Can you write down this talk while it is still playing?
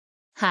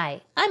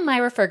Hi, I'm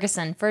Myra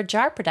Ferguson for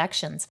Jar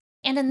Productions,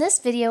 and in this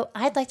video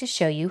I'd like to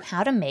show you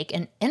how to make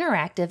an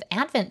interactive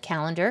advent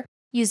calendar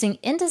using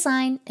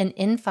InDesign and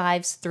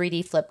in5's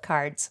 3D flip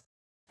cards.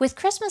 With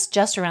Christmas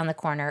just around the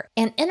corner,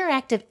 an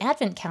interactive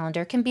advent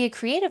calendar can be a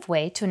creative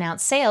way to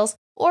announce sales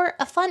or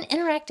a fun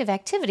interactive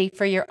activity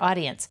for your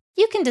audience.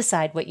 You can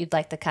decide what you'd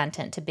like the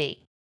content to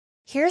be.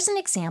 Here's an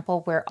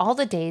example where all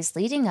the days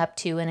leading up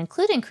to and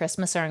including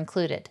Christmas are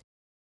included.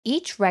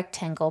 Each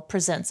rectangle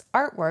presents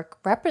artwork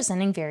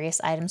representing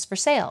various items for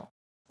sale.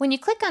 When you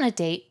click on a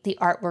date, the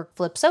artwork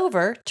flips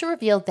over to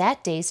reveal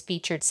that day's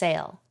featured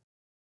sale.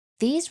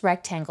 These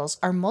rectangles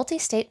are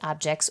multi-state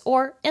objects,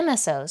 or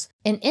MSOs,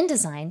 in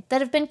InDesign that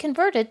have been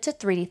converted to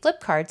 3D flip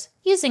cards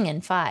using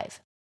in5.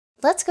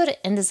 Let's go to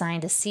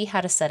InDesign to see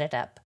how to set it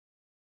up.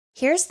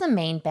 Here's the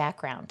main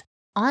background.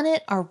 On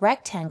it are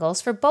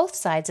rectangles for both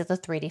sides of the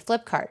 3D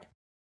flip card.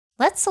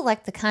 Let's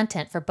select the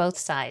content for both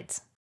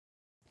sides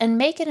and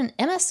make it an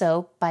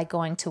MSO by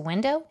going to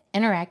Window,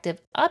 Interactive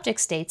Object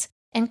States,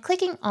 and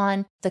clicking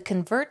on the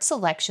Convert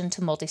Selection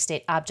to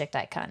Multi-State Object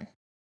icon.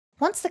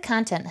 Once the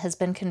content has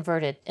been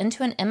converted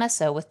into an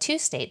MSO with two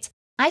states,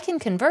 I can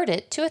convert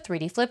it to a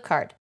 3D flip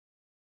card.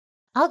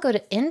 I'll go to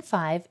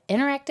in5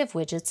 Interactive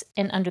Widgets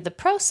and under the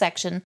Pro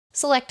section,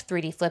 select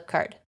 3D flip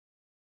card.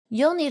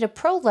 You'll need a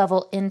Pro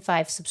level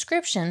in5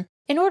 subscription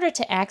in order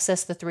to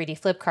access the 3D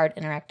flip card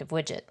interactive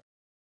widget.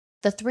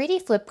 The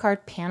 3D flip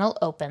card panel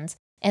opens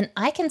and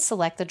I can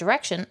select the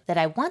direction that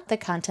I want the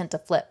content to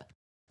flip.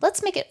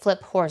 Let's make it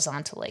flip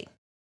horizontally.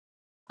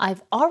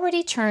 I've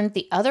already turned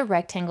the other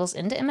rectangles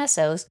into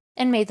MSOs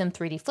and made them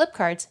 3D flip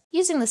cards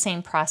using the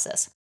same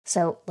process.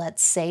 So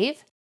let's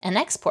save and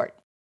export.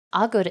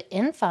 I'll go to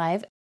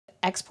in5,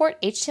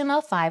 Export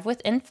HTML5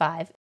 with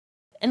in5,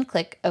 and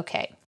click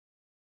OK.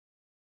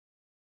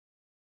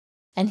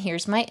 And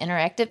here's my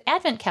interactive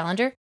advent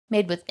calendar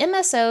made with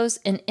MSOs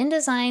in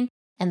InDesign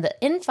and the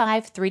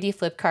in5 3D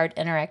flip card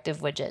interactive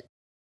widget.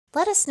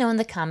 Let us know in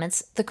the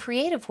comments the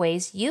creative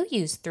ways you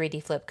use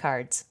 3D flip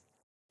cards.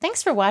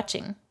 Thanks for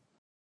watching.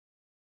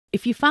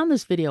 If you found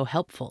this video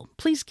helpful,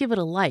 please give it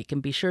a like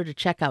and be sure to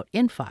check out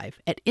in5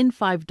 at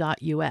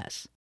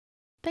in5.us.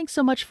 Thanks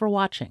so much for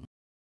watching.